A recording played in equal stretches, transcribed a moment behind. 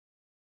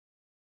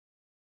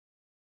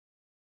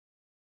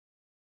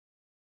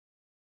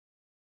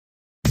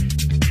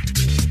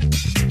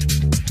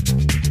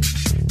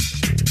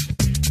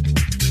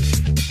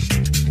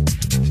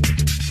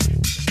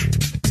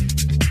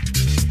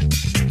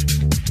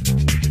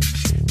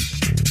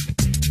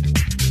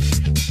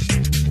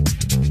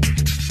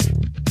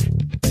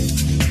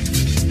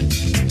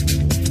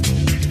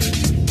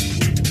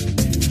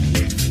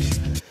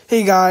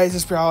Hey guys,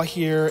 it's BREAKNIG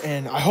here,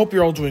 and I hope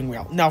you're all doing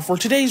well. Now, for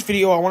today's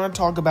video, I want to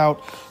talk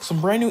about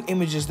some brand new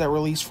images that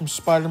released from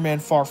Spider-Man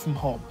Far From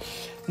Home.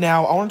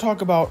 Now, I want to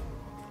talk about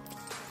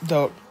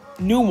the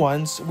new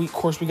ones. Of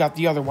course, we got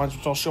the other ones,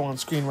 which I'll show on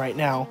screen right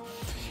now,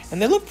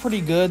 and they look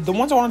pretty good. The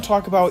ones I want to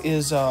talk about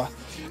is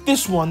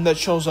this one that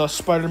shows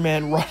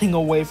Spider-Man running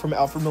away from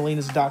Alfred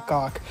Molina's Doc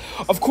Ock.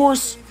 Of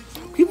course,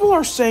 people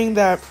are saying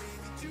that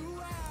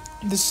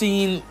the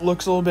scene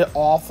looks a little bit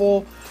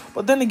awful,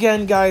 but then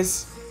again,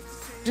 guys,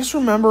 just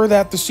remember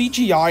that the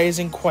CGI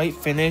isn't quite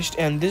finished,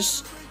 and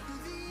this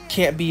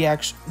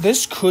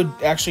could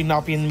actually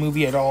not be in the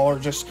movie at all, or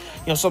just,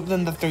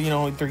 something that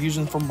they're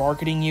using for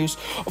marketing use.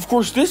 Of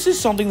course, this is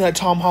something that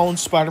Tom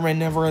Holland's Spider-Man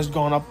never has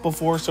gone up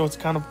before, so it's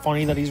kind of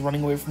funny that he's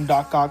running away from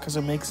Doc Ock, because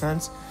it makes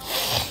sense.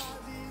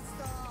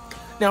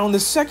 Now, in the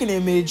second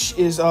image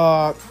is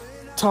Tom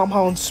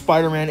Holland's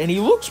Spider-Man, and he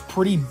looks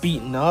pretty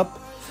beaten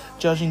up,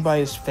 judging by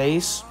his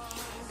face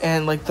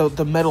and like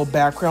the metal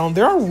background.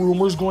 There are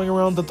rumors going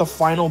around that the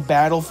final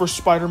battle for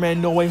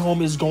Spider-Man No Way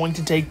Home is going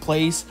to take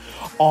place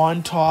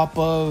on top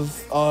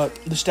of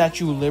the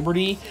Statue of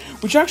Liberty,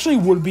 which actually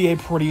would be a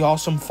pretty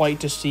awesome fight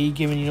to see,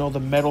 given the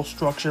metal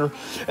structure.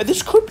 And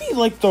this could be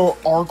like the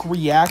arc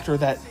reactor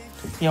that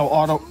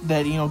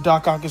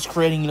Doc Ock is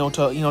creating,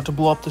 to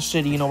blow up the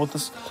city,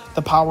 with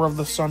the power of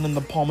the sun in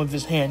the palm of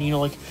his hand,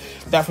 like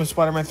that from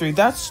Spider-Man 3.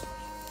 That's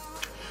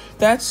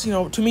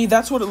to me,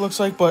 that's what it looks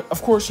like, but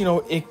of course,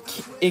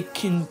 it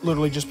can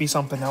literally just be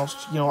something else.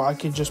 I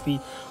could just be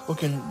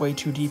looking way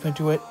too deep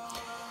into it.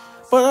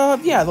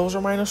 But, yeah, those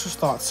are my initial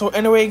thoughts. So,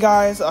 anyway,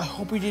 guys, I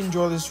hope you did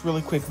enjoy this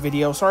really quick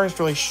video. Sorry it's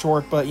really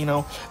short, but,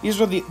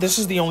 this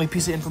is the only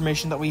piece of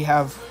information that we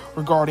have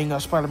regarding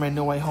Spider-Man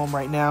No Way Home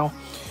right now.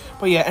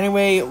 But, yeah,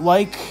 anyway,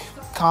 like,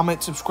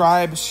 comment,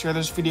 subscribe, share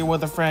this video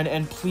with a friend,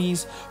 and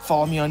please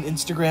follow me on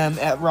Instagram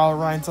at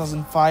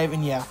Ryan2005,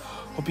 and, yeah.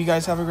 Hope you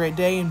guys have a great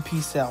day, and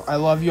peace out. I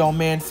love you all,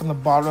 man, from the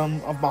bottom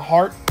of my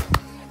heart,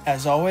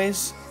 as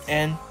always.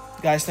 And,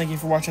 guys, thank you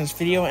for watching this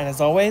video, and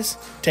as always,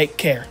 take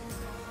care.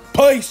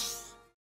 Peace!